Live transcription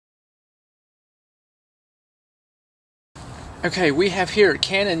Okay, we have here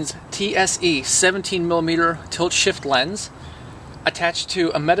Canon's TSE 17mm tilt shift lens attached to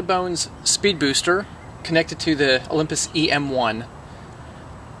a metabones speedbooster connected to the Olympus E-M1.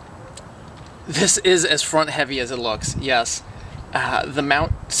 This is as front heavy as it looks, yes. The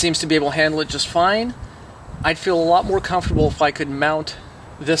mount seems to be able to handle it just fine. I'd feel a lot more comfortable if I could mount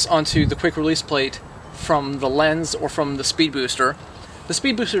this onto the quick release plate from the lens or from the speedbooster. The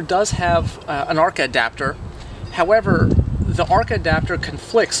speedbooster does have an ARC adapter. However, the ARC adapter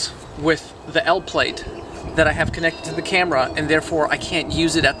conflicts with the L plate that I have connected to the camera, and therefore I can't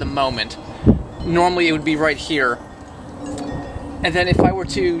use it at the moment. Normally it would be right here. And then if I were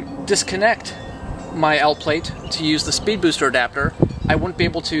to disconnect my L plate to use the speedbooster adapter, I wouldn't be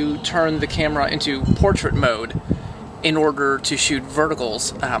able to turn the camera into portrait mode in order to shoot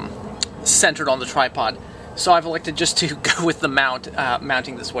verticals centered on the tripod. So I've elected just to go with the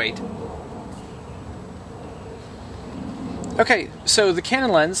mounting this weight. Okay, so the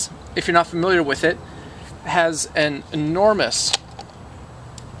Canon lens, if you're not familiar with it, has an enormous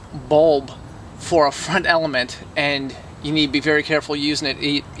bulb for a front element, and you need to be very careful using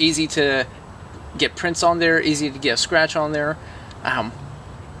it. Easy to get prints on there, easy to get a scratch on there.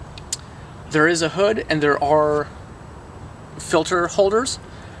 There is a hood and there are filter holders.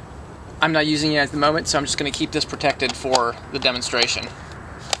 I'm not using it at the moment, so I'm just going to keep this protected for the demonstration.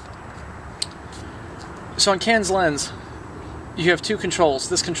 So on Canon's lens, you have two controls.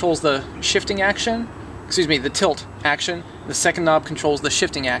 This controls the shifting action, the tilt action. The second knob controls the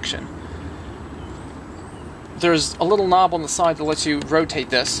shifting action. There's a little knob on the side that lets you rotate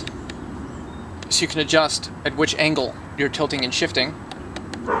this, so you can adjust at which angle you're tilting and shifting.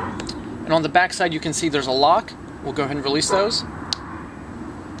 And on the back side you can see there's a lock. We'll go ahead and release those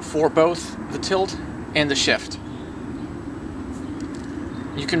for both the tilt and the shift.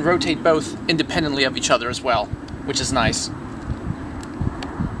 You can rotate both independently of each other as well, which is nice.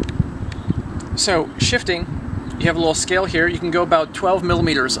 So shifting, you have a little scale here. You can go about 12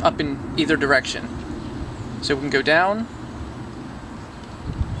 millimeters up in either direction. So we can go down,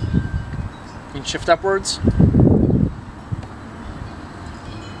 we can shift upwards,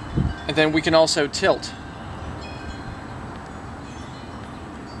 and then we can also tilt.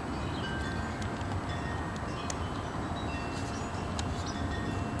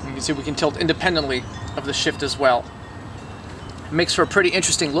 You can see we can tilt independently of the shift as well. It makes for a pretty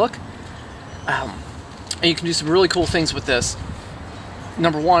interesting look. And you can do some really cool things with this.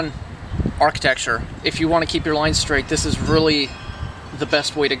 Number one, architecture. If you want to keep your lines straight, this is really the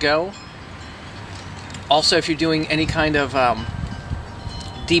best way to go. Also, if you're doing any kind of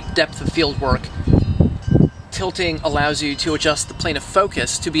deep depth of field work, tilting allows you to adjust the plane of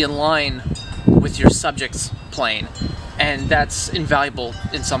focus to be in line with your subject's plane, and that's invaluable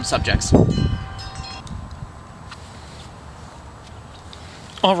in some subjects.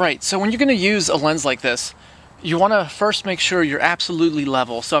 Alright, so when you're going to use a lens like this, you want to first make sure you're absolutely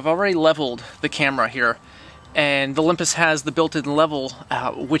level. So I've already leveled the camera here, and the Olympus has the built-in level,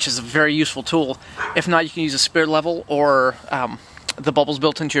 which is a very useful tool. If not, you can use a spirit level or the bubbles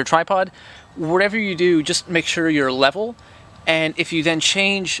built into your tripod. Whatever you do, just make sure you're level, and if you then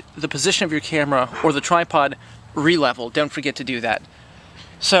change the position of your camera or the tripod, re-level. Don't forget to do that.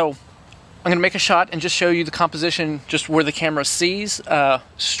 So I'm going to make a shot and just show you the composition just where the camera sees,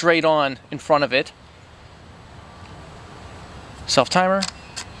 straight on in front of it. Self-timer.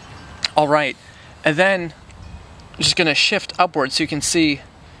 Alright, and then I'm just going to shift upwards so you can see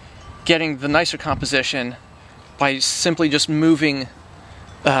getting the nicer composition by simply just moving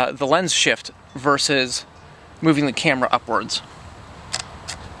the lens shift versus moving the camera upwards.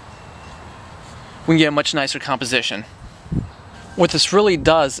 We can get a much nicer composition. What this really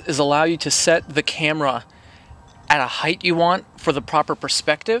does is allow you to set the camera at a height you want for the proper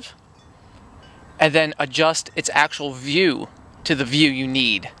perspective, and then adjust its actual view to the view you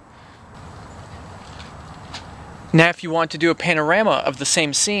need. Now if you want to do a panorama of the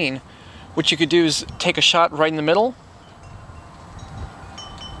same scene, what you could do is take a shot right in the middle,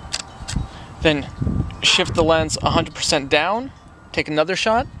 then shift the lens 100% down, take another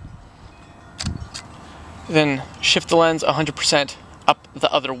shot, then shift the lens 100% up the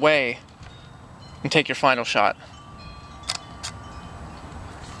other way and take your final shot.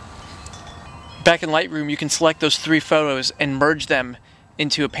 Back in Lightroom, you can select those three photos and merge them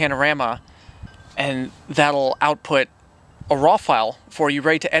into a panorama, and that'll output a raw file for you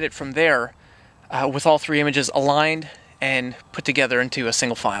ready to edit from there with all three images aligned and put together into a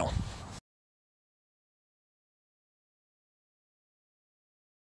single file.